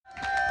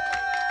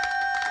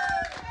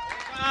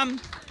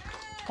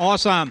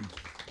Awesome.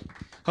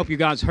 Hope you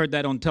guys heard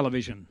that on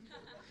television.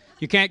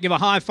 You can't give a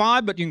high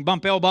five, but you can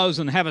bump elbows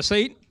and have a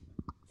seat.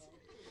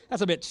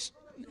 That's a bit,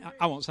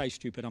 I won't say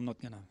stupid. I'm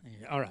not going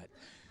to. All right.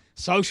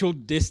 Social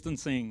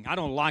distancing. I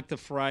don't like the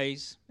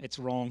phrase. It's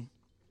wrong.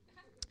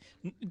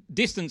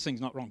 Distancing's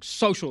not wrong.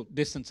 Social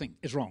distancing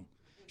is wrong.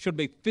 It should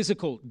be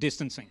physical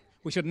distancing.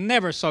 We should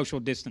never social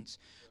distance,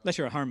 unless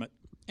you're a hermit.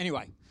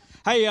 Anyway,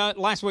 hey,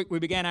 last week we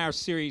began our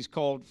series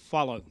called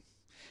Follow.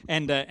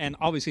 And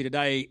obviously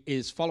today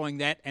is following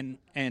that, and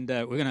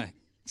we're going to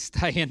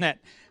stay in that.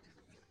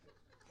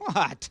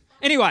 What?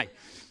 Anyway,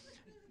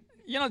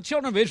 you know, the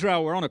children of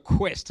Israel were on a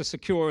quest to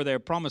secure their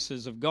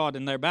promises of God,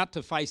 and they're about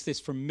to face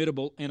this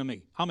formidable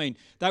enemy. I mean,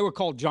 they were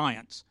called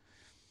giants.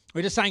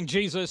 We're just saying,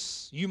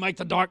 Jesus, you make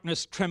the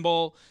darkness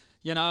tremble,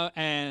 you know,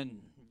 and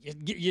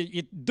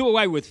you do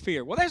away with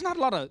fear. Well, there's not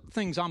a lot of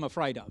things I'm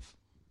afraid of,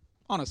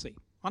 honestly.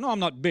 I know I'm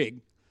not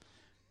big,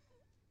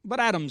 but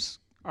atoms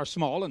are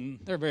small and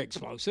they're very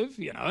explosive,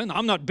 you know, and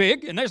I'm not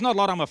big, and there's not a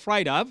lot I'm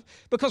afraid of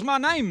because my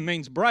name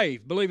means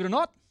brave, believe it or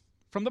not,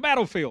 from the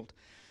battlefield.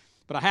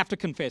 But I have to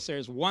confess,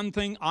 there's one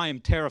thing I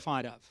am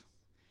terrified of.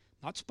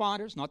 Not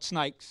spiders, not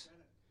snakes.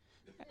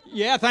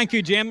 Yeah, thank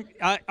you, Jim.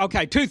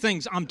 Okay, two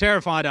things I'm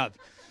terrified of.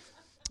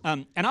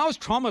 And I was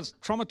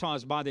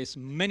traumatized by this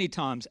many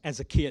times as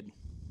a kid.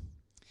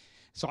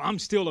 So I'm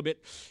still a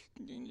bit,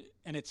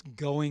 and it's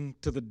going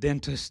to the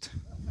dentist.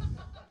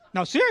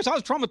 No, seriously, I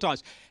was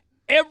traumatized.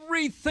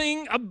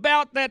 Everything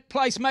about that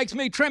place makes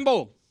me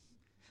tremble.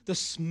 The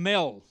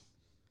smell,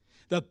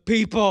 the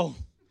people,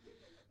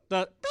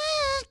 the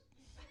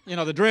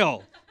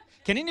drill.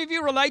 Can any of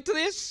you relate to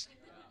this?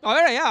 Oh,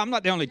 yeah, I'm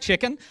not the only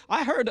chicken.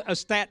 I heard a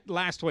stat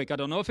last week. I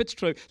don't know if it's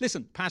true.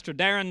 Listen, Pastor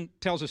Darren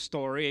tells a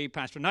story.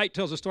 Pastor Nate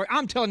tells a story.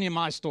 I'm telling you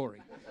my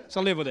story,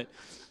 so live with it.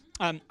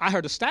 I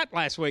heard a stat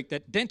last week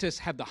that dentists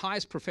have the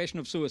highest profession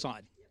of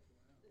suicide.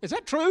 Is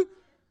that true?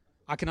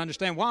 I can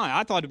understand why.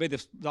 I thought it would be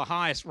the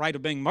highest rate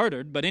of being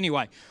murdered, but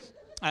anyway.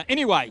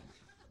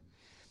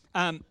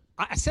 I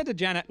said to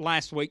Janet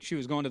last week she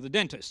was going to the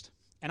dentist,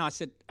 and I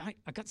said, I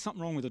got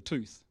something wrong with a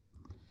tooth.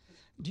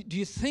 Do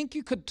you think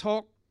you could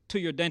talk to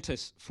your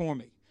dentist for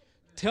me?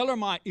 Tell her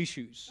my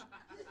issues.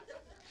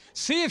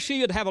 See if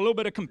she would have a little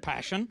bit of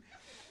compassion.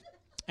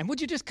 And would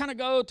you just kind of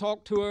go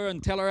talk to her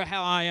and tell her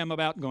how I am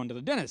about going to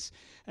the dentist?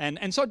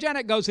 And so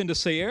Janet goes in to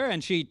see her,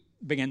 and she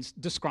begins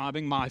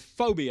describing my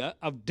phobia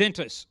of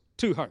dentists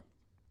to her.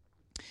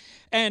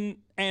 And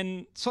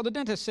so the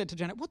dentist said to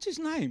Janet, what's his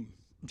name?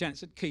 Janet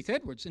said, Keith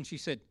Edwards. And she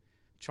said,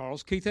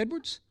 Charles Keith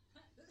Edwards?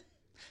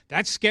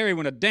 That's scary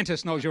when a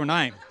dentist knows your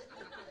name.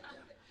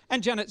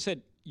 And Janet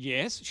said,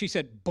 yes. She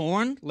said,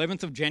 born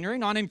 11th of January,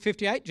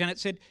 1958. Janet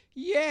said,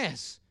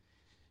 yes.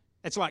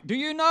 It's like, do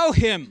you know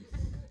him?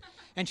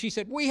 And she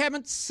said, we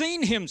haven't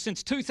seen him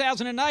since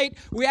 2008.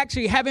 We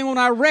actually have him on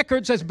our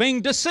records as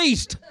being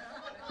deceased.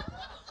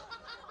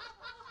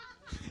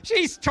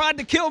 She's tried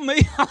to kill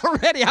me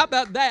already. How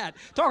about that?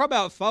 Talk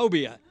about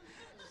phobia.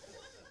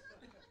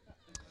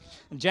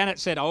 And Janet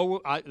said,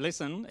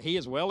 listen, he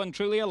is well and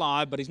truly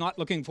alive, but he's not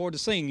looking forward to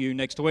seeing you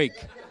next week,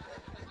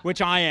 which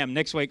I am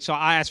next week. So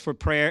I ask for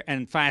prayer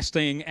and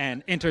fasting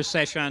and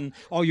intercession.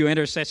 All you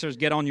intercessors,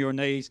 get on your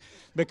knees,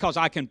 because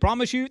I can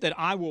promise you that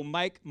I will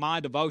make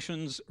my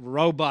devotions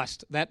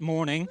robust that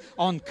morning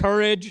on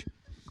courage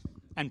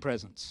and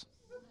presence.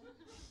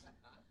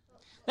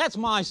 That's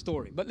my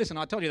story. But listen,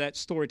 I told you that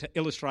story to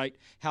illustrate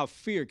how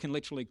fear can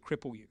literally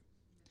cripple you.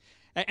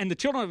 And the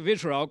children of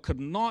Israel could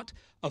not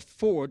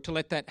afford to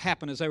let that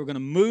happen as they were going to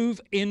move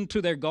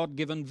into their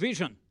God-given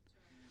vision.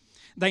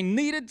 They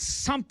needed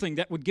something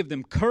that would give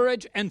them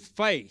courage and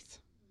faith.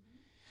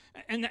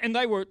 And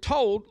they were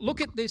told,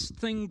 look at this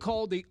thing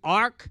called the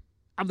Ark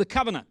of the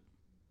Covenant.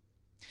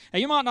 Now,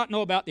 you might not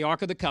know about the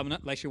Ark of the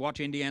Covenant unless you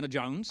watch Indiana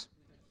Jones.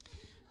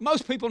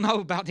 Most people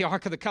know about the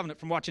Ark of the Covenant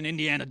from watching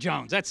Indiana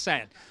Jones. That's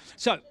sad.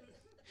 So,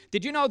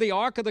 did you know the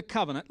Ark of the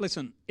Covenant,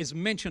 listen, is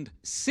mentioned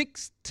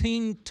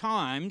 16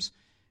 times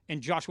in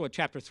Joshua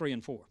chapter 3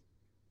 and 4.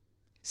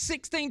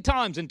 16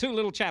 times in 2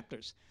 little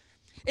chapters.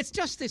 It's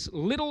just this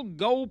little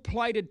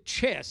gold-plated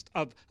chest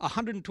of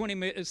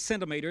 120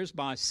 centimeters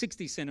by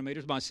 60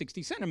 centimeters by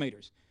 60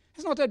 centimeters.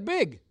 It's not that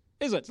big,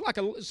 is it? It's like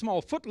a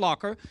small foot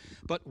locker.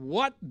 But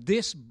what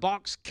this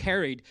box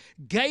carried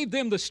gave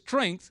them the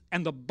strength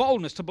and the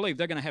boldness to believe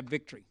they're going to have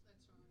victory.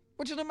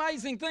 Which is an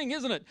amazing thing,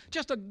 isn't it?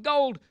 Just a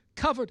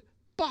gold-covered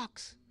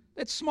box.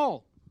 It's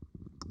small.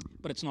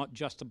 But it's not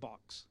just a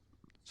box.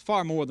 It's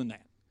far more than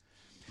that.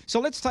 So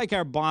let's take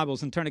our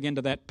Bibles and turn again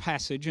to that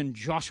passage in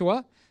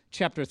Joshua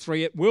chapter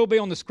 3. It will be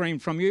on the screen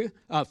for you,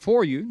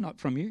 not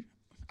from you.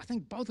 I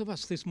think both of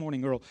us this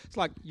morning, Earl. It's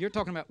like you're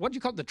talking about, what do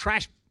you call it, the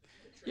trash?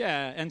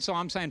 Yeah, and so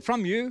I'm saying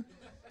from you.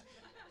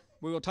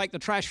 We will take the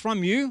trash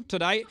from you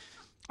today.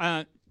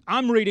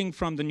 I'm reading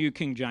from the New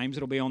King James.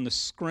 It'll be on the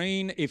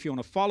screen if you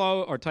want to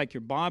follow or take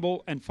your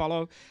Bible and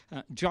follow.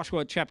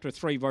 Joshua chapter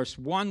 3, verse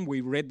 1.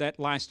 We read that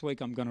last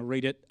week. I'm going to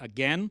read it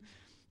again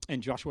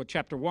in Joshua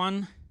chapter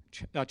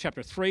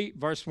 3,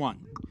 verse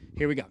 1.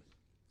 Here we go.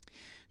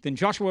 Then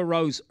Joshua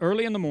rose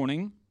early in the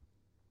morning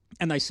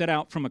And they set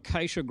out from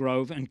Acacia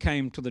Grove and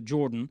came to the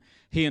Jordan,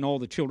 he and all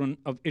the children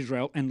of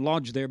Israel, and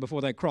lodged there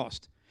before they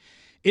crossed.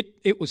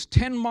 It was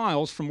 10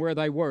 miles from where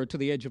they were to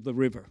the edge of the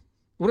river.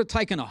 It would have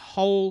taken a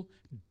whole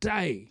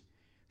day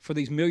for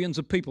these millions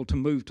of people to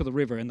move to the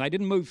river, and they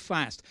didn't move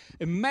fast.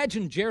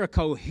 Imagine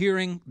Jericho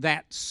hearing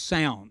that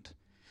sound,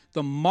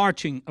 the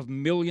marching of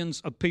millions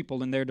of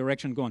people in their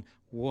direction going,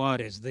 what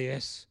is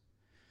this?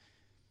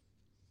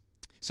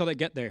 So they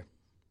get there.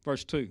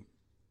 Verse 2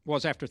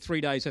 was after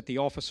 3 days that the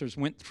officers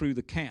went through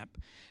the camp,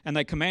 and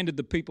they commanded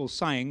the people,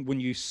 saying, when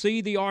you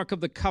see the ark of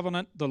the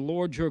covenant, the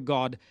Lord your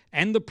God,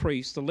 and the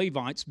priests, the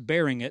Levites,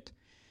 bearing it,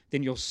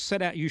 then you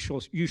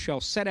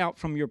shall set out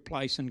from your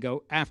place and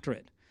go after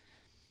it.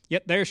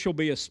 Yet there shall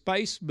be a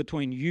space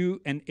between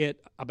you and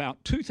it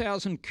about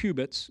 2,000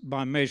 cubits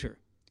by measure.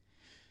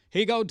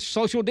 Here you go,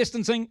 social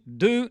distancing.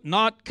 Do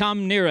not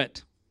come near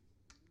it.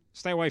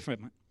 Stay away from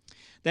it.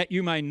 That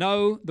you may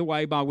know the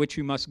way by which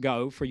you must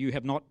go, for you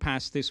have not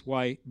passed this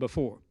way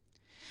before.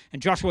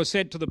 And Joshua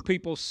said to the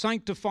people,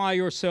 sanctify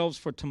yourselves,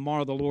 for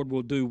tomorrow the Lord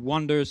will do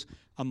wonders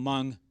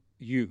among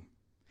you.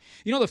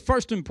 You know, the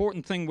first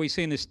important thing we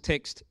see in this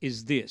text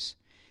is this.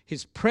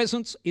 His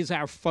presence is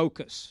our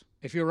focus.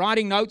 If you're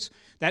writing notes,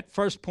 that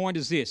first point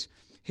is this.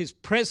 His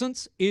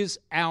presence is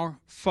our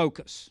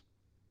focus.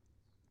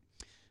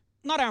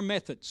 Not our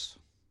methods,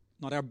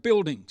 not our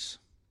buildings,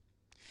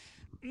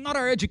 not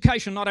our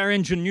education, not our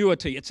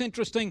ingenuity. It's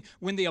interesting,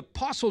 when the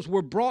apostles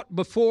were brought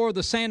before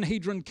the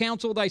Sanhedrin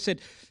Council, they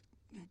said,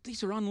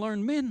 these are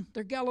unlearned men.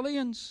 They're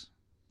Galileans.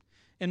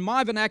 In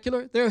my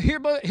vernacular, they're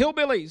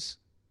hillbillies.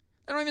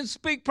 They don't even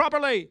speak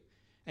properly.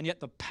 And yet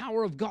the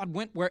power of God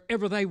went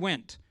wherever they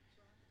went.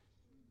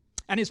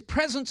 And His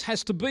presence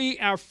has to be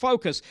our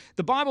focus.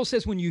 The Bible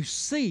says when you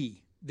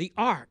see the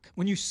ark,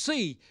 when you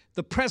see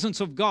the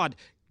presence of God,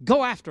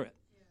 go after it.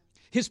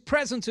 His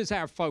presence is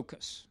our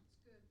focus.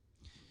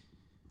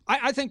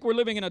 I think we're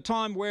living in a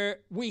time where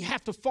we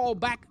have to fall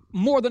back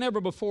more than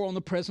ever before on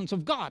the presence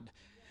of God.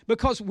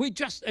 Because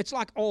it's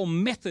like all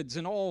methods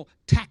and all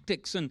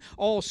tactics and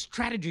all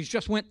strategies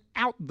just went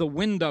out the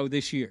window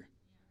this year.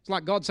 It's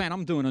like God saying,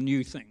 I'm doing a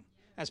new thing,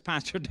 as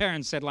Pastor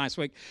Darren said last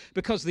week.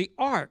 Because the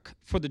ark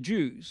for the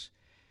Jews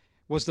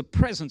was the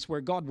presence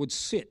where God would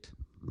sit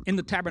in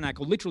the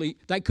tabernacle. Literally,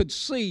 they could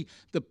see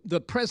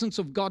the presence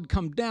of God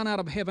come down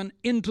out of heaven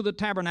into the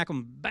tabernacle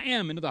and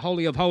bam, into the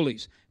Holy of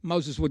Holies.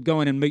 Moses would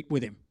go in and meet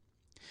with Him.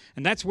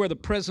 And that's where the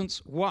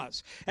presence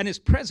was. And His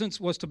presence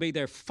was to be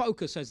their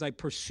focus as they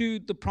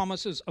pursued the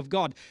promises of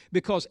God,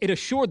 because it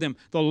assured them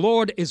the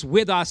Lord is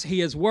with us,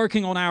 He is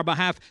working on our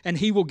behalf, and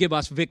He will give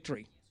us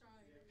victory.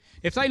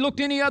 If they looked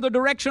any other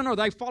direction or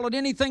they followed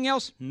anything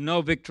else,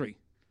 no victory.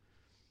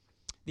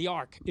 The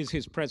ark is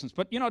His presence.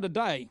 But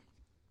today,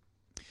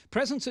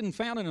 presence isn't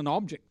found in an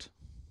object.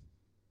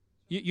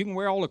 You can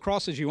wear all the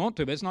crosses you want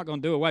to, but it's not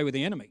going to do away with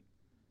the enemy.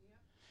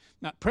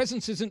 Now,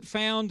 presence isn't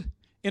found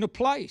in a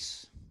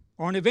place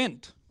or an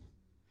event.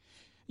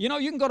 You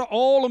can go to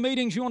all the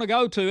meetings you want to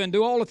go to and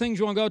do all the things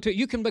you want to go to.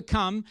 You can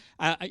become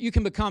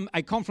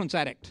a conference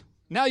addict.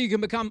 Now you can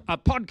become a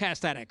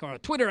podcast addict or a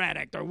Twitter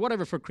addict or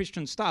whatever for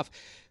Christian stuff.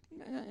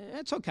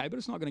 It's okay, but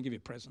it's not going to give you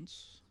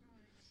presence.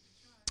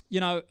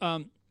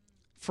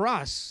 For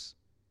us,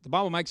 the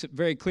Bible makes it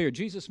very clear.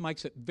 Jesus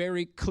makes it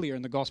very clear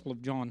in the Gospel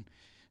of John.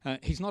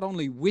 He's not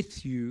only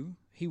with you,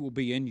 He will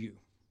be in you.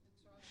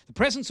 The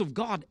presence of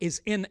God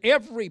is in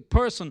every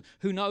person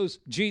who knows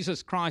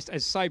Jesus Christ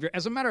as Savior.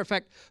 As a matter of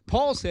fact,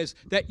 Paul says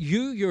that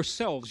you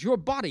yourselves, your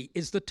body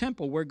is the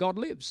temple where God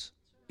lives.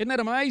 Isn't that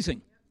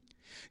amazing?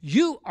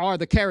 You are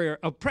the carrier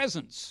of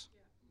presence.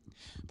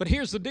 But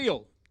here's the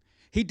deal.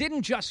 He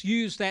didn't just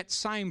use that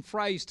same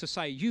phrase to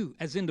say you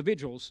as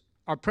individuals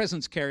are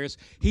presence carriers.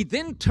 He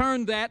then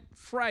turned that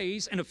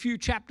phrase and a few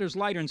chapters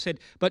later and said,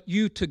 but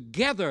you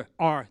together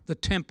are the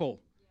temple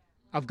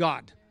of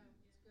God.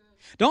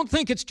 Don't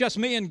think it's just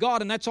me and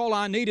God and that's all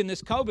I need in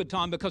this COVID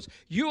time, because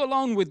you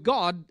alone with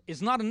God is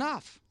not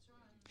enough.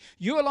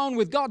 You alone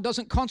with God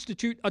doesn't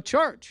constitute a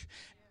church.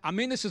 I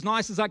mean this as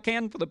nice as I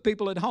can for the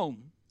people at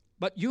home.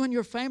 But you and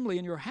your family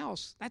in your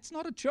house, that's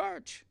not a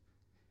church.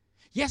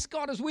 Yes,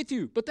 God is with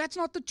you, but that's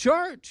not the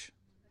church.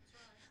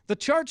 The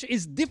church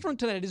is different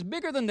to that. It is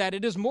bigger than that.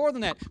 It is more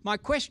than that. My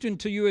question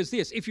to you is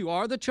this. If you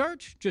are the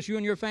church, just you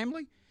and your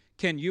family,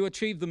 can you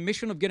achieve the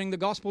mission of getting the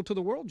gospel to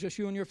the world, just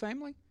you and your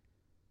family?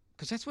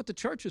 Because that's what the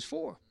church is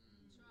for.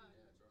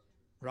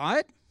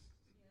 Right?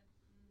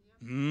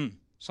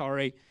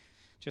 Sorry.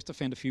 Just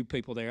offend a few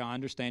people there. I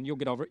understand. You'll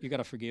get over it. You've got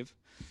to forgive.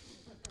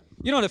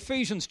 In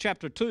Ephesians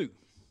chapter 2,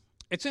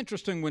 it's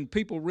interesting when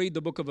people read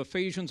the book of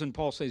Ephesians and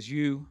Paul says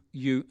you.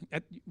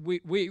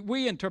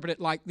 We interpret it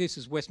like this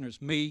as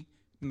Westerners, me.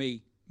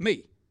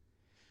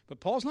 But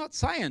Paul's not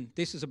saying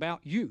this is about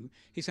you.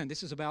 He's saying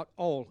this is about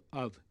all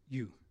of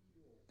you.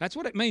 That's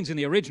what it means in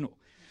the original.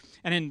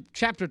 And in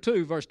chapter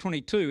 2, verse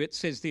 22, it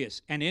says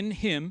this, and in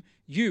Him,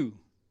 you,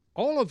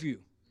 all of you,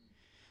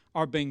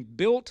 are being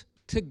built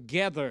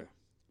together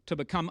to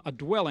become a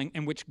dwelling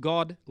in which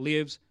God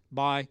lives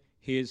by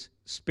His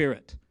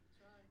Spirit.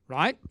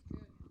 Right?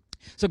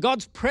 So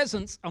God's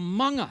presence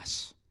among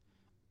us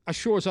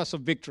assures us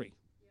of victory.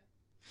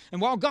 And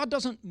while God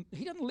doesn't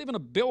live in a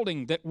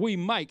building that we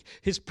make,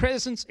 His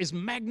presence is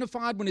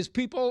magnified when His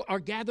people are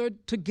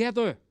gathered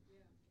together.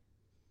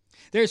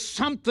 There's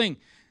something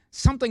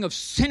of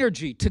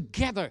synergy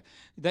together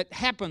that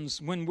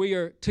happens when we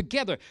are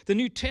together. The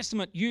New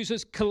Testament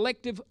uses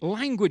collective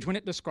language when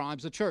it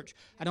describes the church.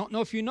 I don't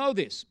know if you know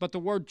this, but the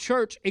word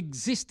church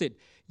existed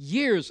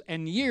years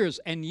and years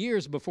and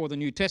years before the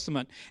New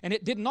Testament. And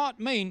it did not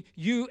mean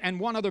you and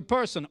one other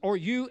person, or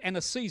you and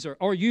a Caesar,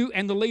 or you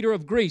and the leader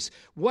of Greece.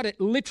 What it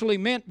literally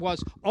meant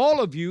was all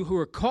of you who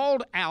are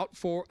called out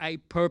for a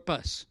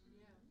purpose.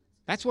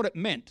 That's what it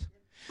meant.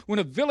 When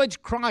a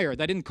village crier,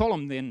 they didn't call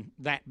them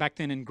that back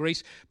then in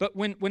Greece, but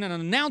when an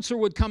announcer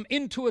would come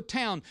into a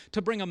town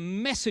to bring a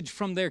message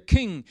from their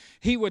king,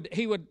 he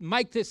would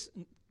make this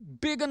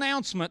big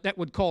announcement that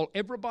would call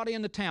everybody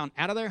in the town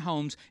out of their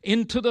homes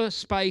into the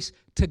space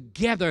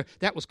together.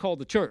 That was called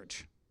the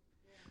church.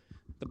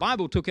 The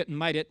Bible took it and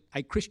made it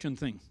a Christian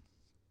thing.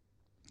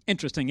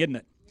 Interesting, isn't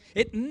it?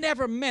 It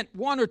never meant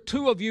one or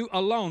two of you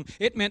alone.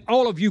 It meant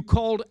all of you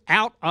called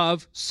out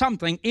of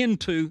something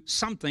into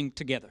something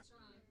together.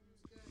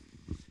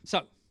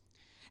 So,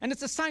 and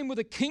it's the same with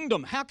a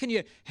kingdom. How can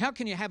you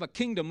have a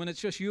kingdom when it's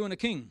just you and a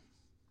king?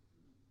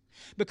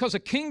 Because a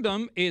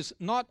kingdom is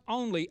not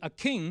only a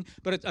king,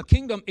 but a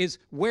kingdom is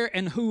where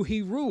and who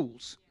he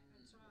rules.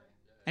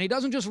 And he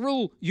doesn't just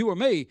rule you or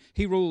me,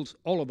 he rules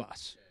all of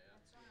us.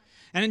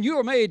 And you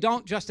or me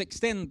don't just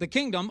extend the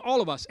kingdom,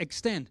 all of us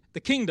extend the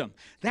kingdom.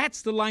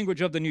 That's the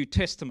language of the New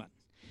Testament.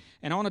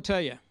 And I want to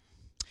tell you,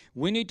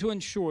 we need to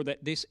ensure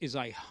that this is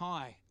a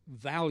high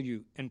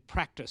value and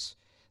practice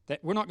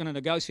that we're not going to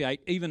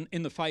negotiate even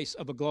in the face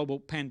of a global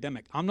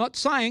pandemic. I'm not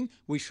saying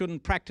we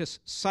shouldn't practice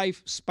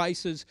safe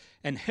spaces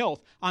and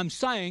health. I'm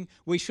saying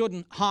we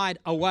shouldn't hide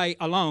away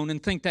alone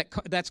and think that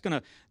that's going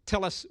to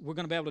tell us we're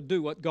going to be able to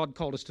do what God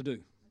called us to do.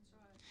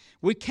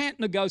 We can't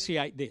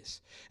negotiate this.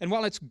 And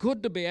while it's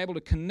good to be able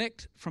to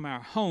connect from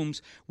our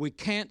homes, we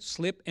can't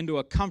slip into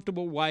a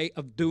comfortable way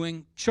of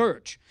doing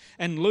church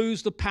and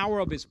lose the power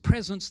of His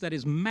presence that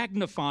is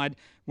magnified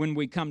when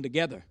we come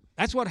together.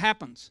 That's what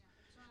happens.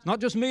 It's not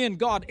just me and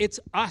God, it's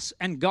us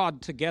and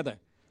God together.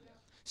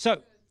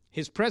 So,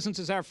 His presence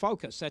is our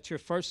focus. That's your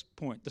first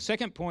point. The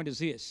second point is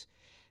this: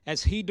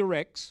 as He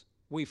directs,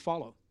 we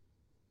follow.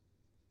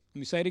 Let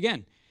me say it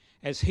again.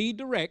 As He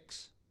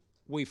directs,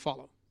 we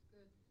follow.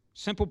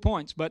 Simple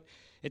points, but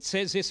it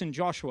says this in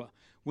Joshua: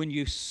 when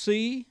you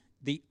see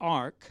the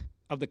ark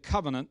of the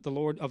covenant, the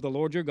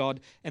Lord your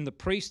God, and the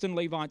priests and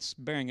Levites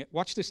bearing it,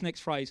 watch this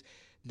next phrase,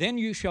 then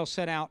you shall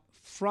set out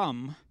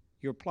from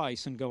your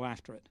place and go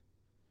after it.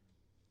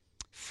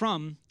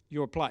 From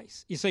your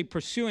place. You see,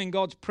 pursuing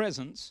God's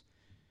presence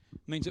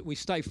means that we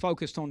stay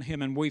focused on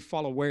Him and we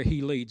follow where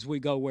He leads. We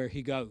go where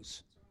He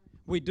goes.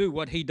 We do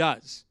what He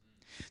does.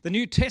 The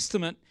New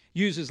Testament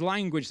uses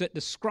language that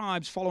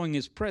describes following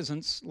His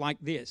presence like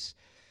this: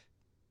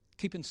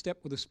 keep in step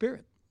with the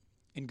Spirit.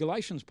 In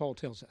Galatians, Paul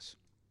tells us.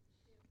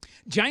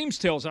 James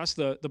tells us,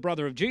 the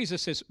brother of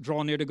Jesus, says,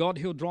 draw near to God,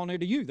 He'll draw near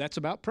to you. That's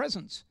about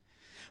presence.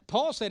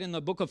 Paul said in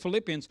the book of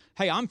Philippians,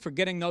 hey, I'm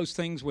forgetting those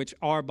things which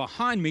are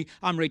behind me.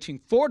 I'm reaching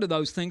forward to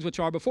those things which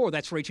are before.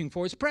 That's reaching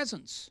for His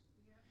presence.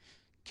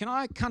 Can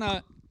I kind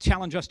of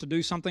challenge us to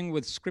do something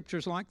with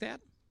scriptures like that?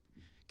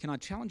 Can I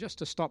challenge us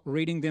to stop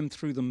reading them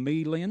through the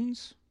me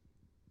lens?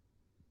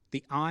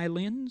 The I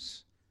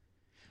lens?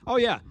 Oh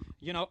yeah,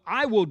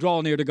 I will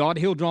draw near to God,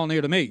 He'll draw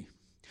near to me.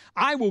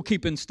 I will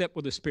keep in step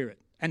with the Spirit,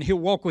 and He'll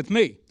walk with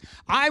me.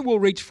 I will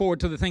reach forward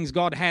to the things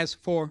God has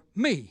for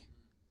me.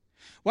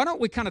 Why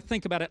don't we kind of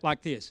think about it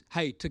like this?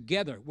 Hey,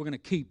 together we're going to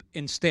keep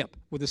in step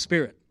with the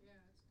Spirit.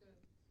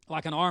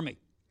 Like an army.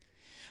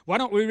 Why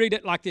don't we read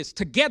it like this?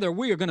 Together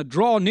we are going to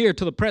draw near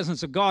to the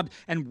presence of God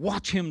and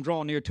watch Him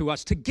draw near to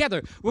us.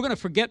 Together we're going to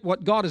forget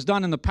what God has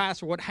done in the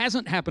past or what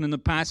hasn't happened in the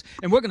past,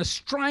 and we're going to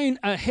strain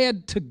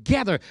ahead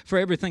together for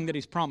everything that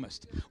He's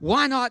promised.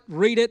 Why not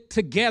read it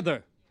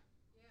together?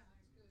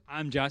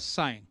 I'm just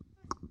saying.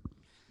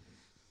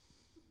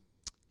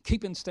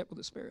 Keep in step with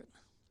the Spirit.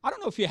 I don't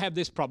know if you have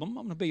this problem.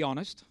 I'm going to be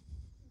honest.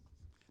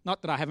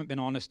 Not that I haven't been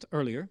honest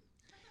earlier.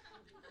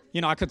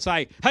 I could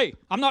say, hey,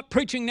 I'm not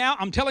preaching now.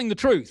 I'm telling the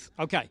truth.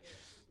 Okay.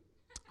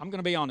 I'm going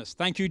to be honest.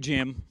 Thank you,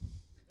 Jim.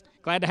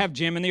 Glad to have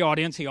Jim in the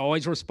audience. He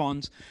always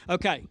responds.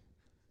 Okay.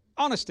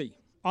 Honesty.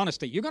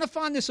 You're going to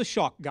find this a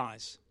shock,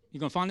 guys.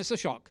 You're going to find this a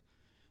shock.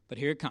 But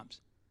here it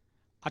comes.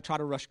 I try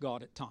to rush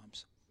God at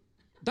times.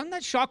 Doesn't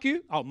that shock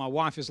you? Oh, my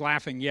wife is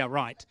laughing. Yeah,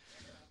 right.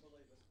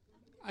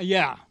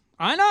 Yeah,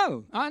 I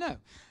know.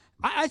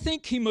 I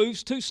think He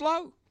moves too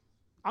slow.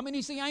 I mean,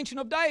 He's the Ancient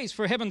of Days,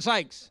 for heaven's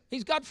sakes.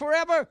 He's God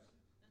forever.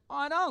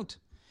 I don't.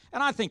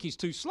 And I think He's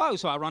too slow,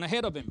 so I run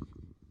ahead of Him.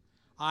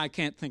 I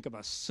can't think of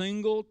a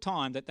single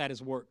time that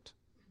has worked.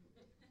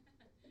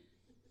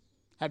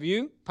 Have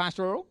you,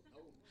 Pastor Earl?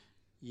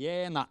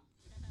 Yeah, not.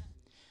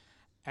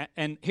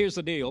 And here's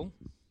the deal.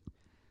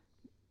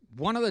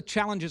 One of the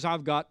challenges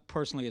I've got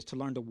personally is to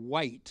learn to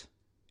wait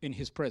in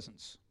His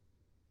presence.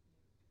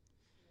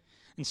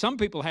 And some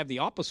people have the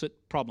opposite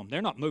problem.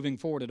 They're not moving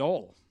forward at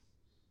all.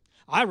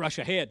 I rush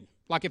ahead.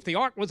 Like if the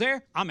ark was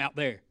there, I'm out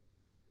there.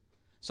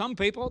 Some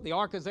people, the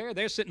ark is there,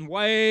 they're sitting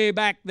way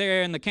back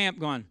there in the camp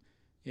going,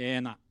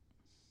 yeah, nah.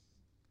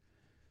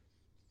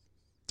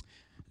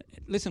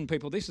 Listen,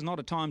 people, this is not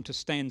a time to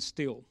stand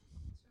still,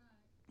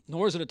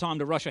 nor is it a time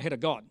to rush ahead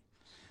of God.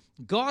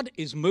 God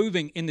is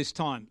moving in this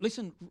time.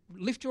 Listen,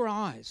 lift your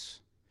eyes.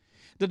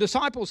 The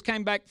disciples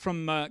came back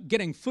from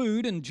getting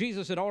food, and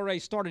Jesus had already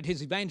started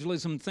his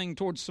evangelism thing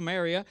towards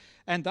Samaria,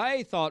 and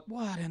they thought,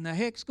 what in the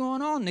heck's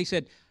going on? And he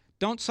said,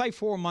 don't say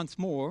 4 months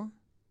more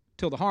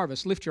till the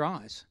harvest. Lift your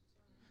eyes.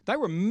 They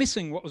were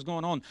missing what was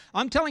going on.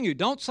 I'm telling you,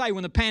 don't say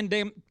when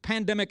the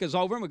pandemic is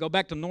over and we go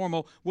back to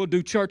normal, we'll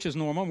do church as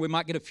normal and we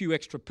might get a few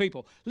extra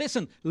people.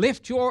 Listen,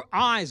 lift your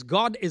eyes.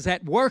 God is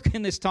at work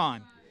in this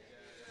time.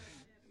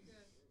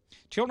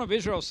 Children of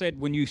Israel said,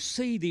 when you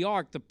see the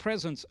ark, the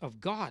presence of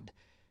God,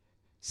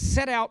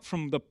 set out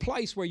from the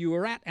place where you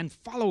were at and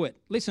follow it.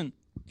 Listen,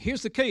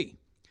 here's the key.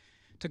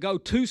 To go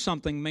to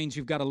something means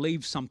you've got to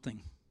leave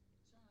something.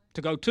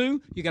 To go to,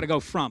 you got to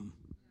go from.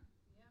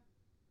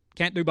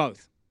 Can't do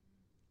both.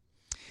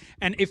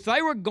 And if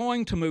they were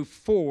going to move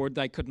forward,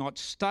 they could not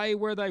stay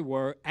where they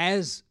were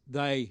as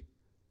they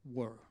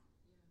were.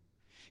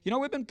 You know,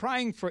 we've been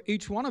praying for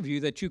each one of you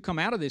that you come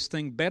out of this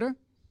thing better,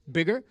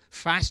 bigger,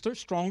 faster,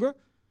 stronger,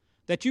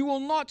 that you will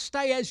not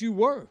stay as you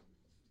were,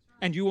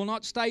 and you will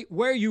not stay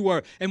where you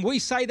were. And we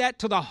say that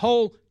to the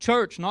whole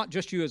church, not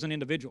just you as an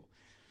individual.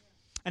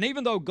 And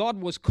even though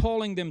God was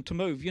calling them to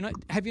move, you know,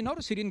 have you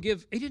noticed he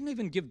didn't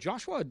even give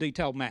Joshua a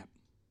detailed map?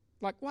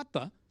 Like, what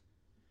the?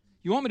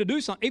 You want me to do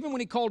something? Even when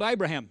he called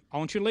Abraham, I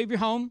want you to leave your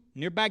home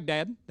near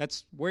Baghdad.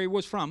 That's where he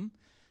was from.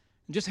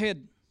 And just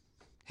head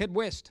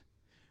west.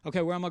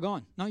 Okay, where am I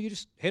going? No, you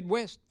just head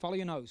west. Follow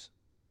your nose.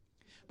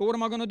 But what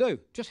am I going to do?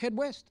 Just head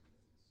west.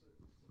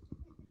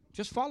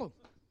 Just follow.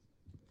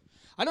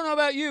 I don't know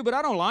about you, but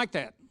I don't like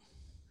that.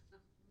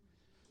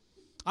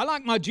 I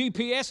like my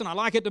GPS and I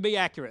like it to be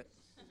accurate.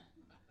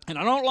 And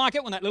I don't like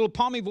it when that little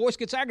palmy voice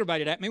gets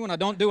aggravated at me when I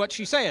don't do what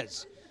she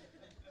says.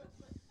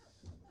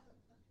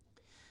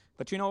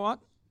 But you know what?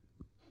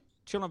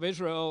 Children of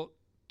Israel,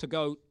 to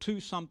go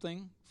to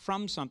something,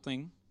 from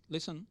something,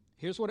 listen,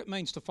 here's what it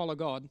means to follow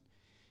God.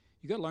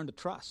 You've got to learn to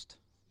trust.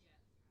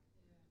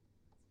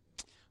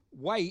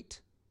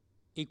 Wait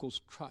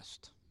equals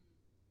trust.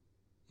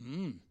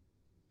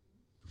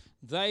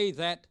 They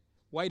that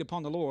wait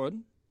upon the Lord,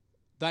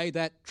 they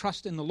that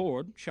trust in the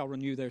Lord shall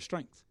renew their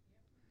strength.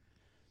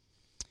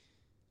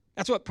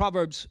 That's what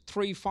Proverbs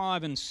 3,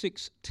 5, and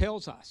 6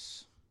 tells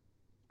us.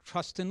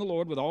 Trust in the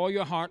Lord with all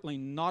your heart,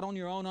 lean not on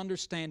your own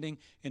understanding.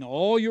 In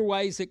all your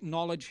ways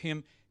acknowledge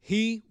Him.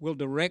 He will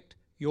direct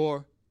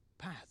your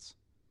paths.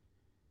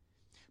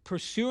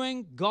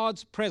 Pursuing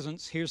God's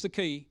presence, here's the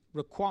key,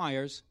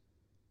 requires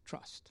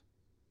trust.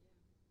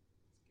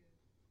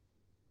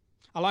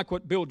 I like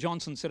what Bill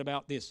Johnson said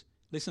about this.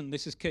 Listen,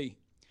 this is key.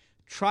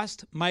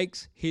 Trust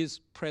makes His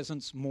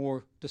presence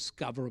more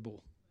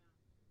discoverable.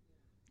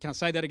 Can I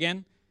say that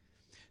again?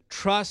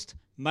 Trust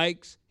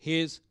makes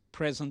His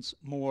presence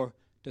more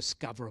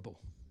discoverable.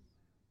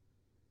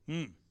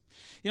 You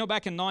know,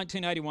 back in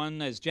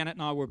 1981, as Janet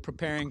and I were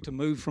preparing to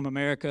move from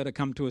America to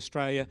come to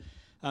Australia,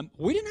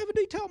 we didn't have a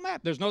detailed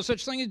map. There's no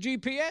such thing as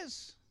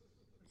GPS.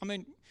 I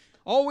mean,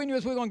 all we knew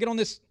is we were going to get on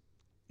this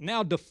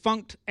now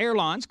defunct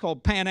airlines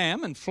called Pan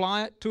Am and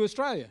fly it to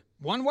Australia.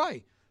 One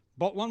way.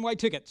 Bought one-way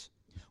tickets.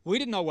 We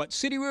didn't know what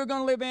city we were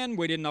going to live in.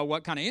 We didn't know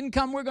what kind of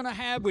income we were going to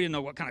have. We didn't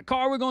know what kind of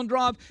car we were going to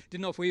drive.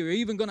 Didn't know if we were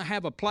even going to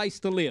have a place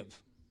to live.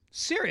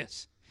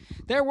 Serious.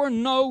 There were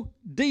no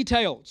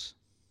details.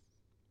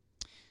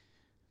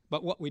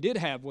 But what we did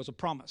have was a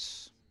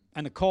promise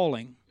and a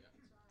calling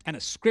and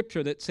a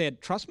scripture that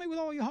said, trust me with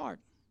all your heart.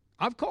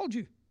 I've called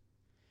you.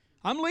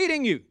 I'm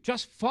leading you.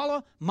 Just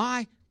follow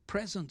my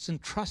presence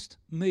and trust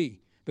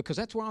me, because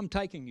that's where I'm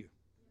taking you.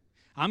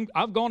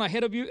 I've gone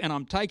ahead of you and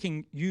I'm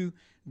taking you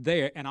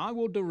there, and I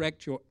will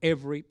direct your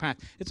every path.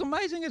 It's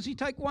amazing as you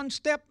take one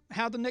step,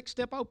 how the next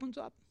step opens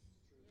up.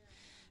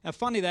 Now,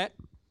 funny that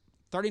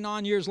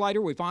 39 years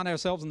later, we find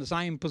ourselves in the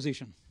same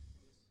position.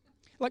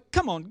 Like,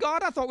 come on,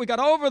 God, I thought we got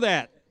over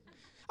that.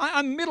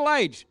 I'm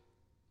middle-aged.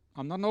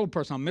 I'm not an old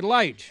person, I'm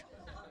middle-aged.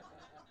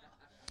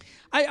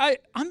 I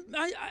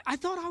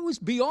thought I was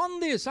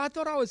beyond this. I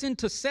thought I was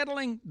into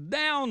settling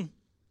down.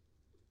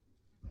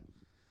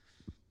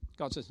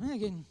 God says,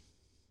 again,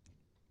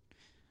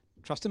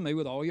 trust in me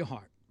with all your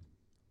heart.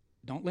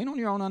 Don't lean on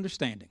your own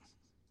understanding.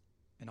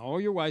 In all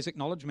your ways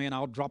acknowledge me, and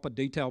I'll drop a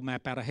detailed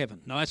map out of heaven.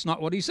 No, that's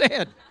not what he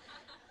said.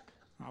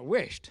 I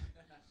wished.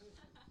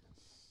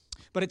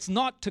 But it's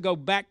not to go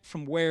back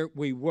from where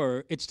we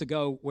were. It's to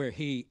go where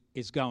he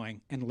is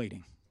going and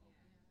leading.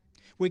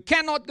 We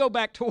cannot go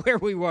back to where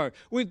we were.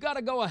 We've got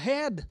to go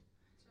ahead.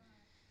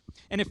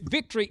 And if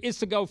victory is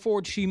to go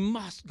forward, she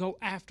must go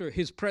after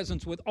his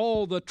presence with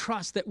all the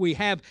trust that we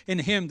have in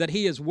him, that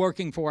he is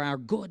working for our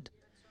good.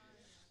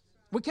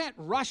 We can't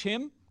rush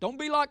him. Don't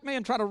be like me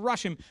and try to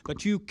rush him.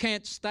 But you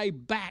can't stay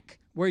back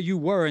where you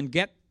were and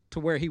get to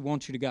where he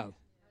wants you to go.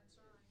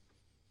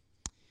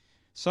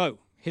 So,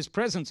 His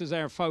presence is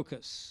our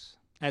focus.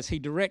 As He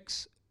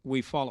directs,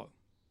 we follow.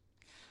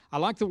 I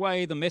like the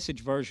way the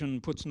Message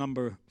version puts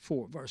number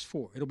 4, verse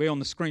 4. It'll be on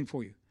the screen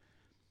for you.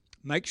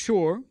 Make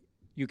sure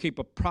you keep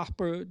a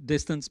proper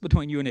distance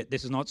between you and it.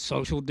 This is not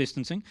social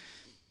distancing.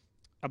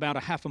 About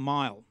a half a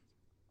mile.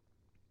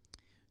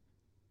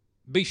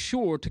 Be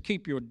sure to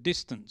keep your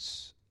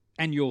distance,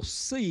 and you'll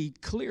see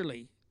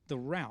clearly the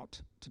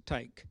route to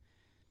take.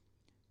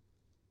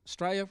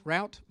 Australia,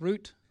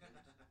 route?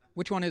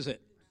 Which one is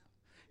it?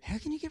 How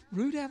can you get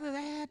route out of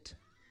that?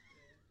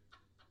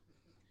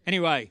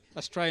 Anyway,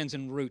 Australians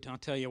en route, I'll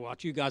tell you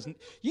what, you guys,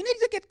 you need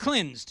to get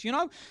cleansed, you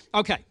know?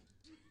 Okay.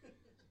 You're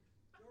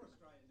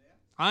Australian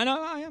now. I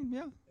know I am,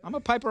 yeah. I'm a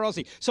paper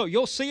Aussie. So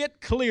you'll see it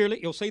clearly.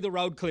 You'll see the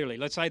road clearly.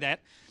 Let's say that.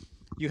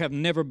 You have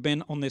never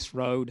been on this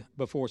road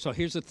before. So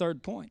here's the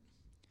third point.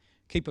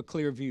 Keep a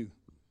clear view.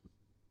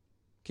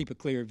 Keep a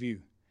clear view.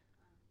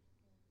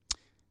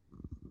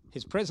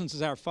 His presence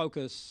is our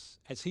focus.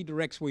 As He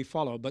directs, we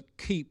follow. But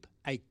keep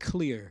a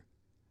clear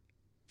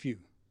view.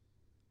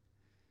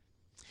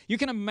 You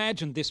can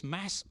imagine this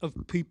mass of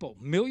people,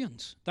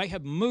 millions. They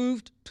have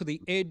moved to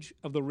the edge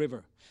of the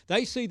river.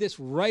 They see this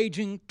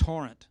raging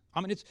torrent.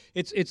 I mean,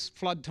 it's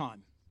flood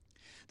time.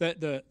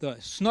 The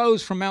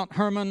snows from Mount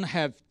Hermon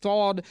have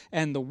thawed,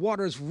 and the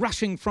water's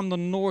rushing from the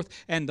north,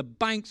 and the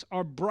banks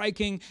are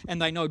breaking, and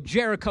they know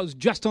Jericho's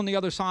just on the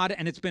other side,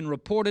 and it's been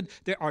reported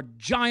there are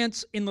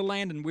giants in the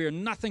land, and we're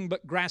nothing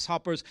but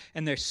grasshoppers,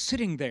 and they're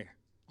sitting there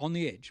on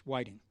the edge,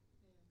 waiting,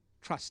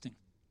 trusting.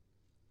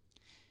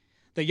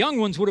 The young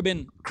ones would have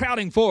been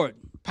crowding forward.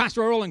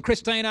 Pastor Earl and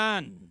Christina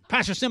and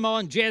Pastor Simo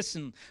and Jess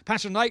and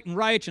Pastor Nate and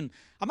Rach, and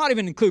I might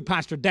even include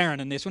Pastor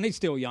Darren in this one. He's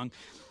still young.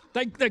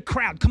 They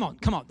crowd, come on.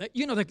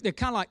 They're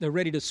kind of like they're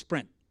ready to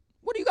sprint.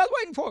 What are you guys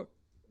waiting for?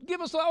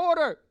 Give us the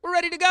order. We're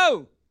ready to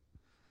go.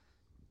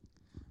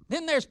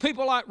 Then there's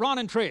people like Ron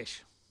and Trish,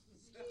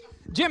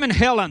 Jim and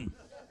Helen,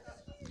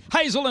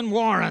 Hazel and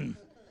Warren,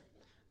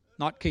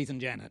 not Keith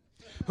and Janet,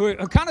 who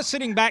are kind of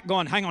sitting back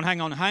going, hang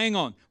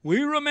on.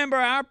 We remember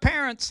our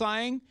parents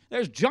saying,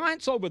 there's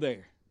giants over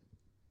there.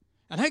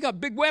 And they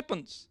got big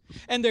weapons.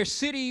 And their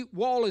city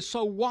wall is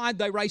so wide,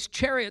 they race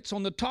chariots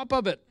on the top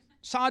of it,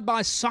 side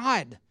by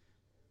side.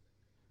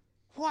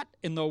 What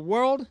in the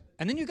world?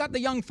 And then you got the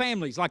young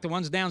families, like the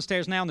ones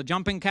downstairs now in the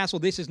jumping castle.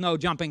 This is no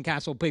jumping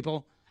castle,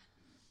 people.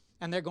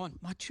 And they're going,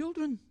 my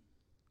children,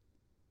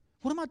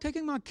 what am I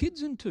taking my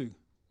kids into?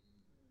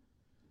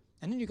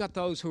 And then you got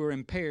those who are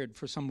impaired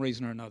for some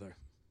reason or another.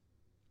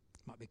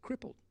 Might be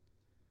crippled.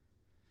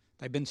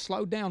 They've been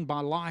slowed down by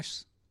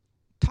life's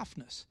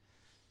toughness.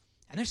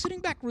 And they're sitting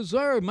back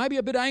reserved, maybe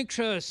a bit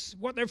anxious,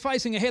 what they're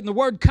facing ahead. And the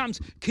word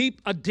comes,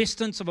 keep a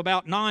distance of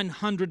about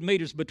 900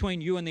 meters between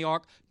you and the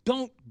ark.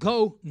 Don't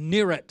go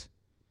near it.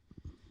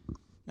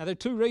 Now, there are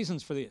two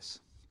reasons for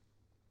this.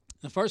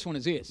 The first one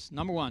is this.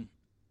 Number one,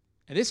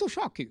 and this will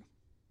shock you.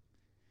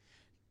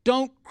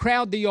 Don't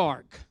crowd the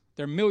ark.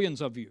 There are millions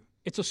of you.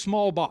 It's a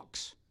small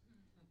box.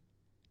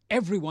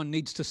 Everyone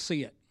needs to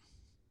see it,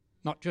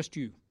 not just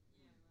you.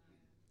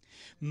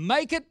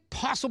 Make it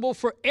possible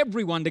for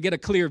everyone to get a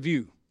clear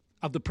view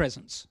of the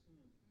presence.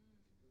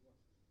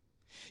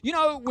 You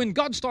know, when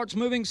God starts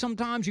moving,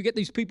 sometimes you get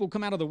these people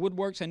come out of the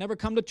woodworks. They never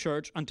come to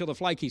church until the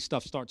flaky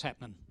stuff starts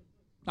happening.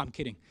 I'm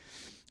kidding.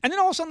 And then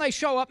all of a sudden they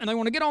show up and they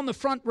want to get on the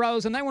front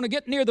rows and they want to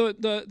get near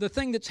the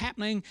thing that's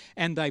happening,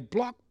 and they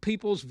block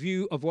people's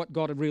view of what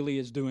God really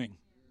is doing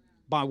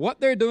by what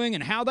they're doing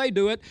and how they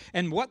do it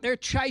and what they're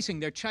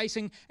chasing. They're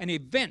chasing an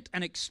event,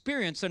 an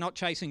experience. They're not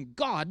chasing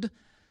God.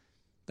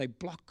 They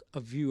block a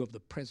view of the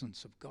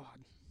presence of God.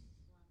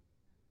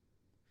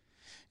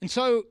 And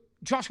so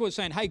Joshua is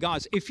saying, hey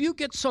guys, if you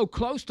get so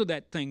close to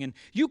that thing and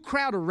you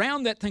crowd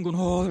around that thing going,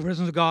 oh, the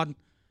presence of God,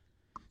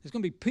 there's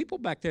going to be people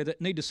back there that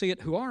need to see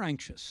it who are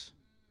anxious.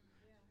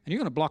 And you're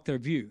going to block their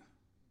view.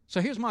 So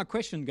here's my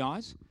question,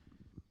 guys.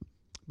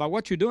 By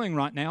what you're doing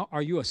right now,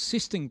 are you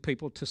assisting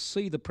people to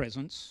see the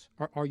presence,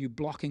 or are you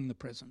blocking the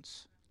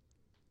presence?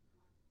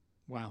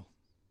 Wow.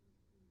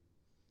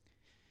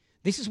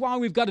 This is why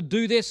we've got to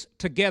do this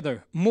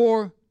together,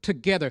 more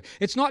together.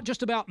 It's not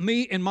just about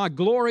me and my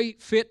glory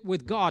fit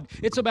with God.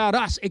 It's about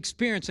us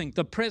experiencing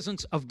the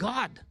presence of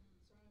God.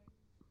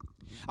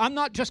 I'm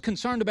not just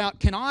concerned about,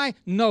 can I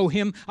know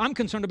Him? I'm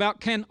concerned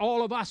about, can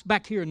all of us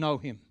back here know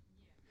Him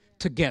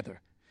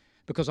together?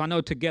 Because I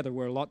know together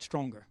we're a lot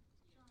stronger.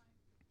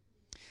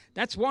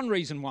 That's one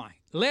reason why.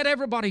 Let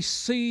everybody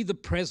see the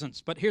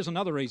presence. But here's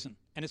another reason,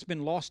 and it's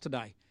been lost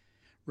today.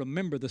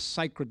 Remember the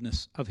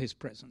sacredness of His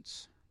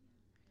presence.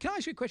 Can I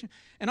ask you a question?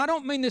 And I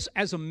don't mean this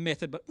as a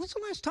method, but when's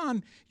the last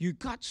time you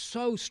got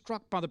so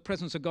struck by the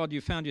presence of God you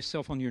found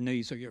yourself on your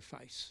knees or your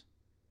face?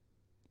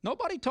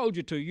 Nobody told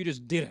you to. You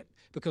just did it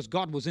because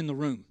God was in the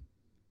room.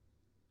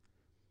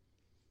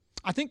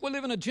 I think we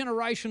live in a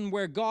generation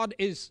where God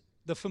is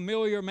the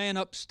familiar man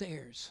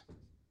upstairs.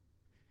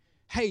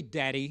 Hey,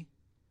 Daddy.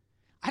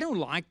 I don't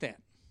like that.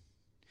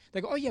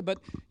 They go, oh, yeah, but,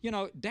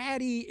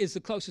 Daddy is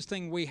the closest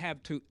thing we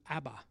have to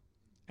Abba.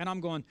 And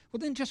I'm going, well,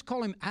 then just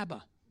call Him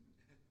Abba.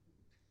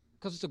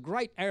 Because it's a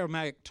great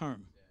Aramaic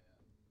term.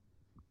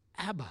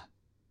 Abba.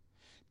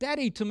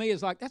 Daddy to me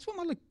is like, that's what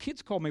my little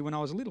kids called me when I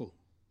was little.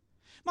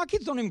 My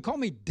kids don't even call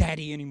me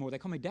daddy anymore. They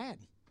call me dad.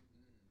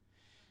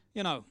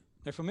 You know,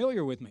 they're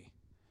familiar with me.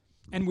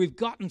 And we've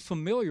gotten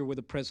familiar with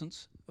the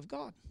presence of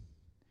God.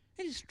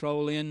 And you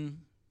stroll in,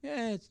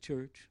 yeah, it's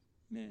church.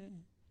 Yeah,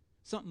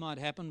 something might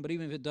happen, but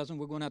even if it doesn't,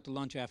 we're going out to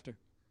lunch after.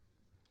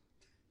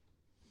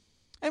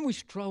 And we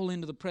stroll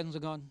into the presence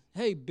of God.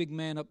 Hey, big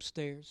man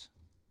upstairs.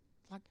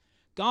 Like,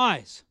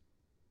 guys,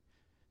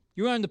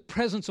 you are in the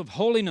presence of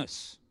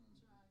holiness,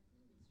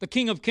 the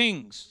King of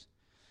Kings.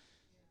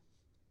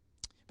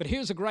 But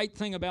here's a great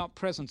thing about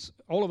presence.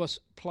 All of us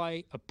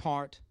play a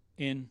part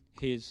in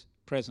His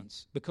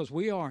presence because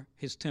we are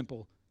His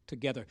temple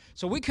together.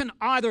 So we can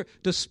either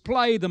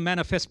display the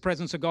manifest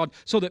presence of God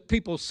so that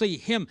people see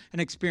Him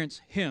and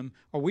experience Him,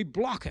 or we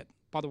block it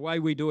by the way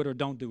we do it or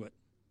don't do it.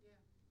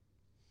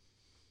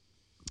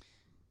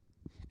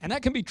 And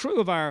that can be true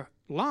of our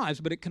lives,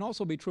 but it can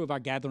also be true of our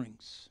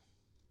gatherings.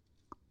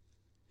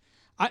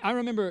 I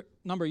remember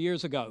a number of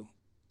years ago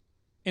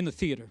in the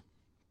theater.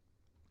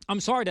 I'm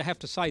sorry to have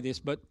to say this,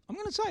 but I'm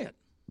going to say it.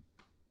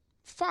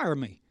 Fire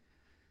me.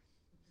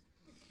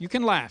 You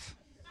can laugh.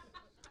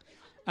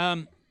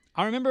 I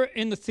remember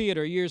in the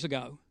theater years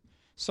ago,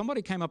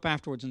 somebody came up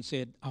afterwards and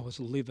said, I was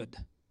livid,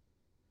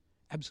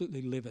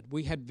 absolutely livid.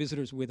 We had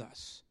visitors with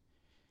us,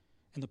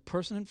 and the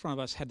person in front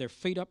of us had their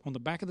feet up on the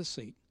back of the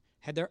seat,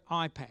 had their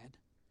iPad,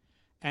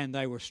 and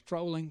they were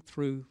strolling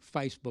through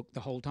Facebook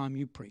the whole time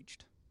you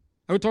preached.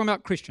 They were talking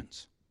about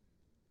Christians,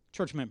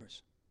 church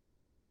members.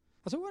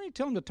 I said, why don't you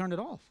tell them to turn it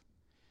off?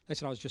 They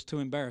said, I was just too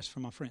embarrassed for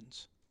my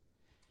friends.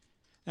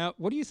 Now,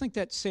 what do you think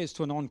that says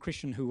to a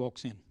non-Christian who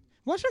walks in?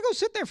 Why should I go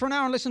sit there for an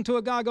hour and listen to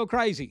a guy go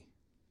crazy?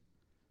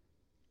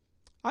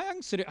 I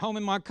can sit at home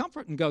in my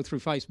comfort and go through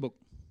Facebook.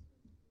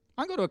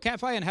 I can go to a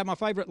cafe and have my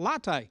favorite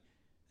latte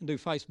and do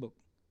Facebook.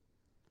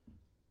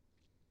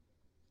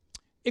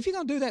 If you're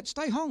going to do that,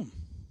 stay home.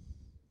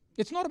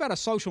 It's not about a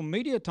social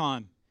media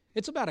time.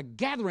 It's about a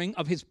gathering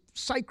of His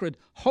sacred,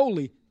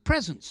 holy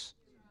presence.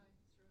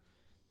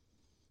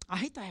 I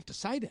hate to have to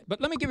say that,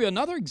 but let me give you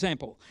another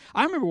example.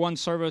 I remember one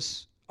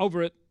service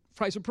over at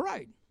Fraser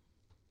Parade.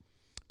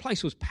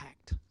 Place was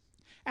packed.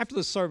 After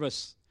the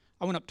service,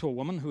 I went up to a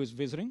woman who was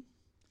visiting.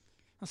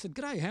 I said,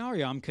 "G'day, how are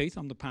you? I'm Keith.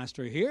 I'm the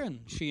pastor here."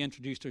 And she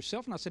introduced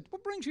herself, and I said,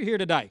 "What brings you here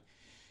today?"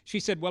 She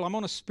said, "Well, I'm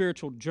on a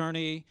spiritual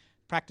journey,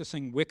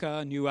 practicing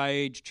Wicca, New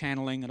Age,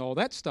 channeling, and all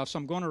that stuff. So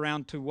I'm going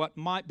around to what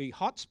might be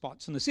hot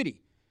spots in the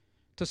city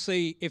to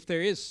see if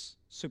there is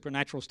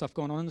supernatural stuff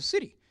going on in the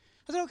city."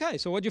 I said, "Okay,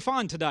 so what'd you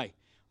find today?"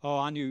 "Oh,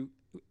 I knew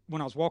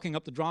when I was walking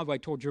up the driveway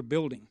towards your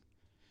building,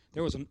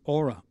 there was an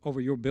aura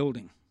over your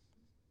building,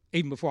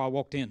 even before I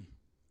walked in."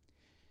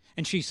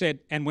 And she said,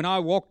 "And when I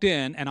walked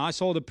in and I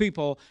saw the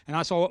people and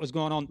I saw what was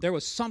going on, there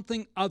was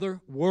something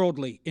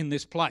otherworldly in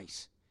this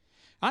place."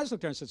 I just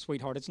looked at her and said,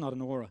 "Sweetheart, it's not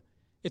an aura.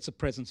 It's the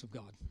presence of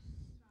God."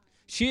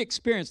 She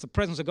experienced the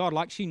presence of God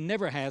like she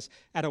never has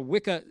at a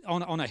Wicca,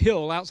 on a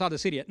hill outside the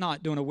city at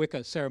night doing a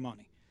Wicca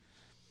ceremony.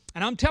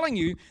 And I'm telling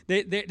you,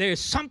 there's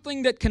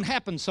something that can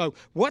happen. So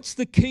what's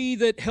the key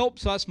that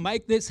helps us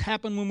make this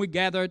happen when we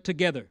gather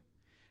together?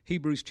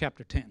 Hebrews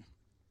chapter 10.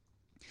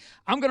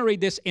 I'm going to read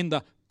this in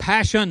the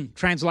Passion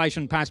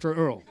Translation, Pastor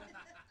Earl.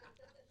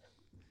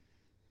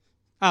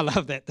 I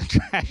love that.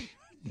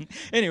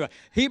 Anyway,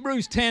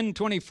 Hebrews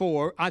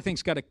 10:24, I think,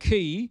 has got a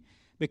key,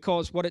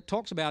 because what it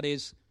talks about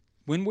is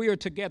when we are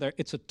together,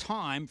 it's a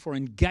time for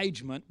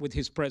engagement with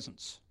His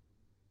presence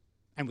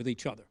and with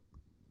each other.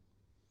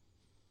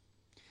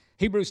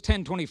 Hebrews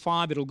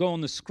 10:25, it'll go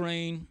on the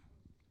screen.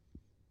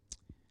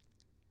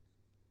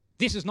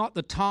 This is not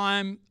the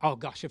time, oh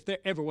gosh, if there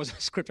ever was a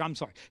scripture, I'm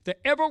sorry. If there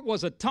ever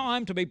was a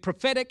time to be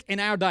prophetic in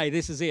our day,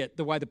 this is it,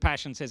 the way the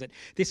Passion says it.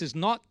 This is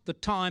not the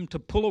time to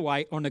pull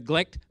away or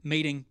neglect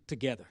meeting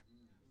together.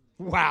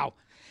 Wow.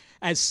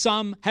 As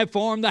some have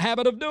formed the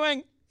habit of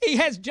doing, He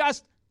has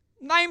just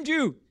named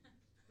you.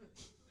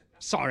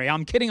 Sorry,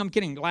 I'm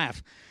kidding,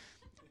 laugh.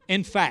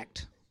 In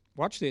fact,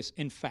 watch this,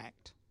 in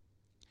fact,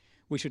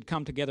 we should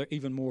come together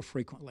even more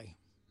frequently.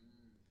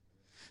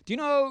 Do you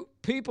know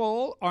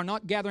people are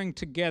not gathering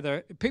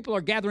together? People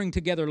are gathering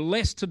together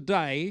less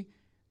today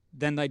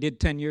than they did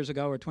 10 years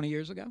ago or 20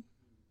 years ago.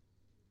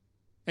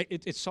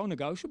 It's so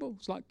negotiable.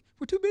 It's like,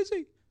 we're too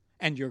busy.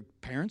 And your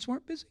parents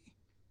weren't busy.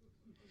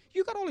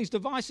 You got all these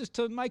devices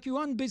to make you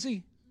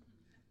unbusy.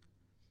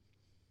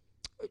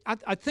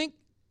 I think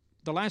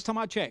the last time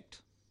I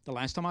checked,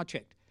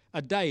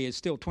 a day is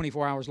still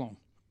 24 hours long.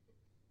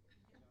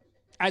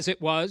 As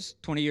it was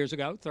 20 years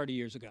ago, 30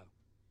 years ago.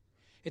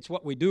 It's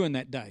what we do in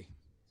that day.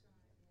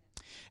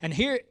 And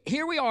here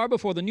we are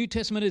before the New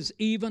Testament is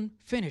even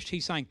finished.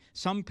 He's saying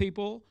some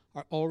people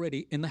are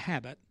already in the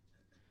habit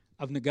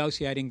of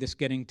negotiating this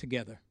getting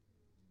together.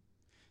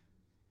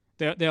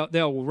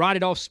 They'll write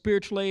it off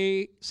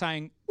spiritually,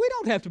 saying, we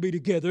don't have to be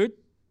together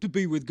to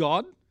be with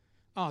God.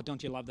 Oh,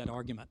 don't you love that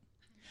argument?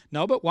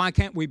 No, but why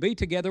can't we be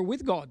together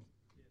with God?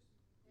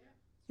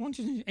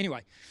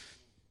 Anyway,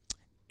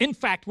 in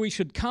fact, we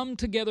should come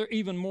together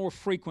even more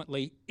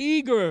frequently,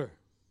 eager,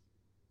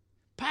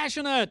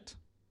 passionate,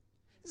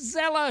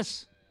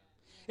 zealous.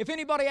 If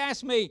anybody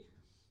asks me,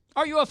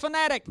 are you a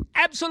fanatic?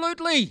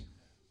 Absolutely.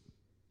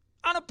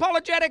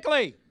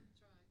 Unapologetically.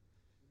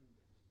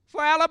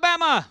 For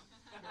Alabama.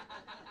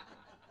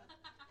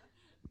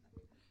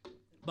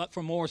 But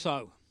for more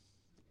so,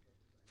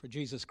 for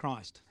Jesus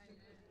Christ.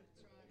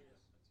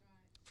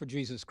 For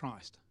Jesus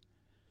Christ.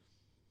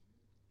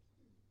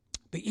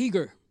 Be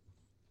eager.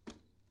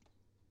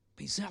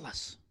 Be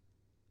zealous.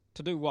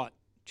 To do what?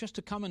 Just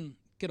to come and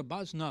get a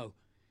buzz? No.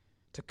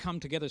 To come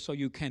together so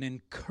you can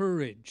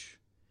encourage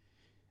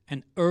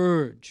and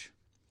urge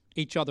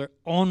each other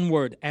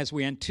onward as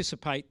we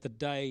anticipate the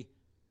day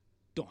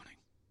dawning.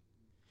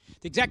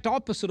 The exact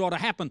opposite ought to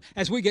happen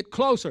as we get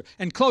closer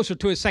and closer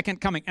to His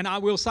second coming. And I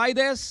will say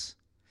this,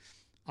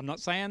 I'm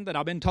not saying that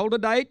I've been told a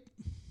date,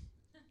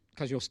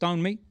 because you'll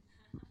stone me.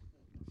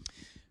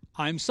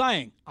 I'm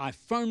saying I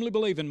firmly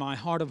believe in my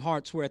heart of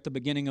hearts we're at the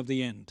beginning of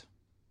the end.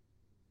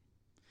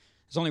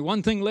 There's only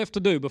one thing left to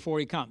do before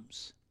He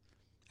comes,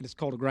 and it's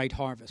called a great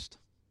harvest.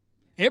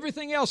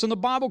 Everything else in the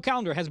Bible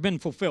calendar has been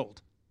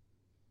fulfilled.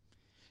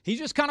 He's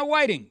just kind of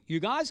waiting. You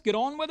guys, get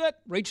on with it.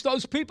 Reach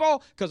those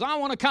people, because I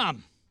want to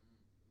come.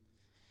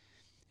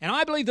 And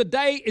I believe the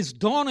day is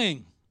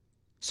dawning.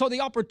 So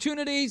the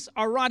opportunities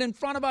are right in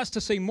front of us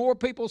to see more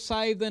people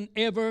saved than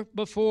ever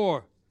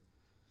before.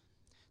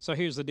 So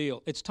here's the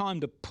deal. It's time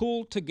to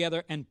pull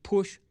together and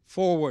push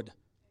forward.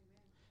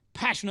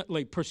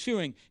 Passionately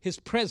pursuing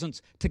His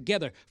presence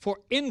together for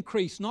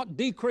increase, not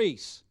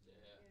decrease.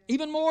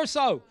 Even more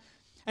so.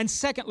 And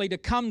secondly, to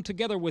come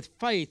together with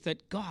faith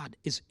that God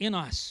is in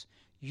us,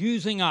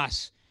 using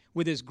us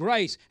with His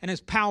grace and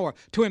His power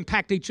to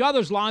impact each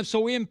other's lives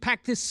so we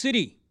impact this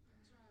city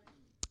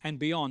and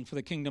beyond for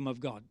the kingdom of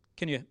God.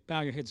 Can you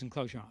bow your heads and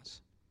close your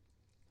eyes?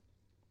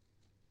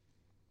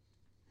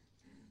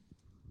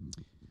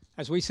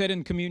 As we said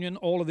in communion,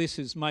 all of this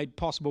is made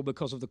possible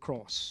because of the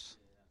cross,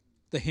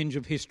 the hinge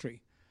of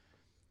history.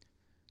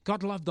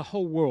 God loved the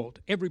whole world,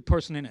 every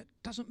person in it.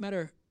 Doesn't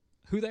matter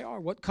who they are,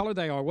 what color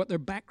they are, what their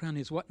background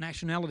is, what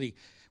nationality,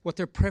 what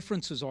their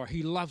preferences are.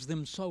 He loves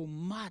them so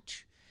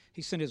much.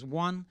 He sent His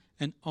one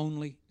and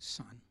only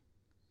Son,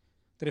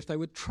 that if they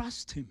would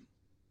trust Him,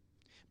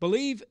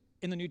 believe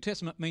in the New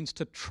Testament means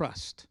to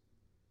trust.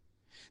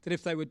 That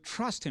if they would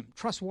trust Him,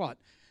 trust what?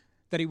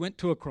 That He went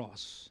to a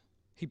cross.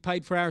 He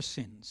paid for our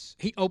sins.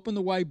 He opened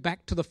the way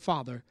back to the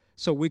Father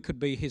so we could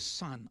be His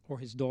son or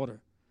His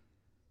daughter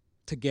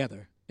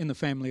together in the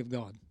family of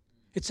God.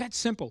 It's that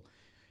simple.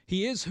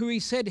 He is who He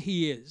said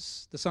He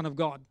is, the Son of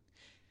God.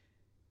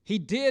 He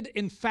did,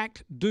 in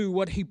fact, do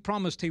what He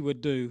promised He would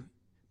do,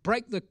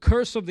 break the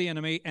curse of the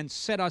enemy and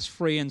set us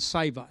free and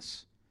save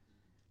us.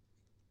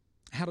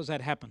 How does that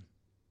happen?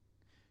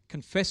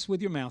 Confess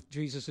with your mouth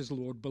Jesus is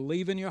Lord.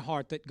 Believe in your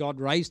heart that God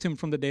raised Him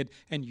from the dead,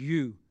 and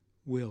you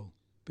will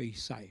be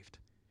saved.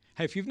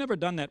 Hey, if you've never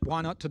done that,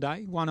 why not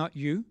today? Why not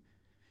you?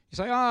 You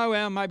say, oh,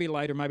 well, maybe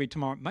later, maybe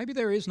tomorrow. Maybe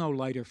there is no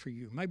later for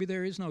you. Maybe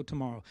there is no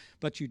tomorrow.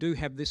 But you do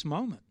have this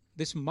moment.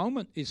 This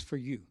moment is for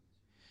you.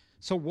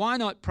 So why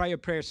not pray a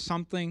prayer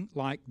something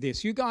like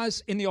this? You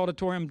guys in the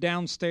auditorium,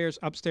 downstairs,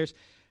 upstairs,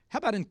 how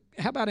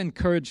about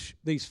encourage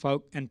these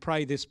folk and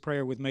pray this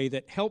prayer with me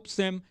that helps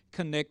them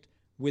connect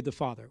with the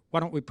Father. Why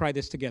don't we pray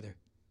this together?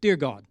 Dear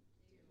God,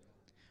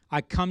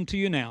 I come to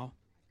you now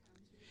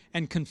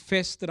and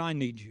confess that I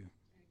need you.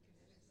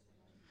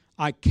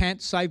 I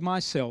can't save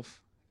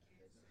myself.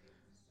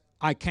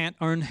 I can't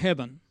earn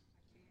heaven.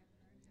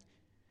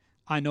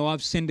 I know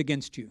I've sinned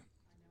against you.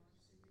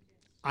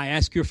 I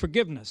ask your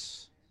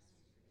forgiveness.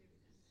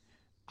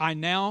 I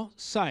now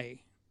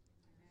say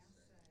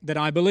that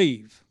I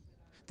believe,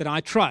 that I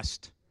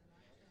trust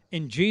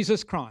in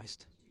Jesus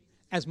Christ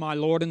as my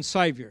Lord and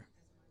Savior.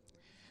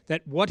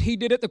 That what He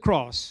did at the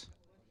cross,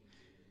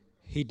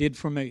 He did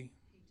for me.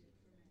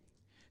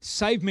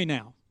 Save me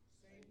now.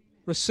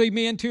 Receive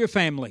me into your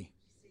family.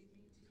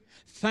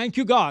 Thank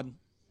you, God.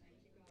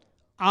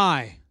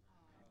 I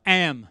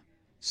am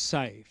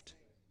saved.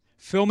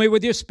 Fill me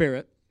with your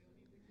Spirit.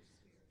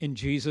 In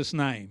Jesus'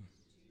 name.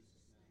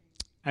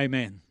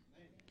 Amen.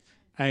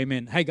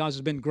 Amen. Hey guys,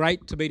 it's been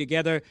great to be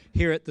together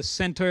here at the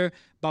center,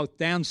 both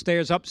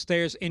downstairs,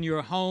 upstairs, in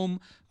your home,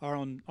 or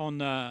on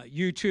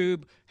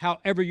YouTube,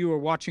 however you are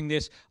watching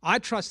this. I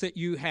trust that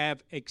you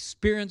have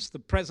experienced the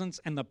presence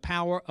and the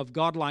power of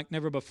God like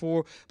never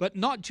before, but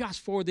not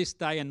just for this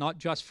day and not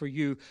just for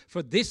you,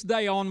 for this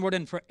day onward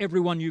and for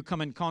everyone you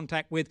come in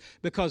contact with,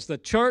 because the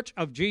Church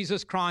of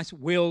Jesus Christ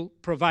will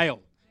prevail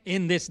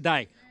in this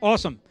day.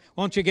 Awesome.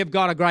 Why don't you give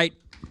God a great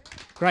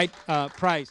praise.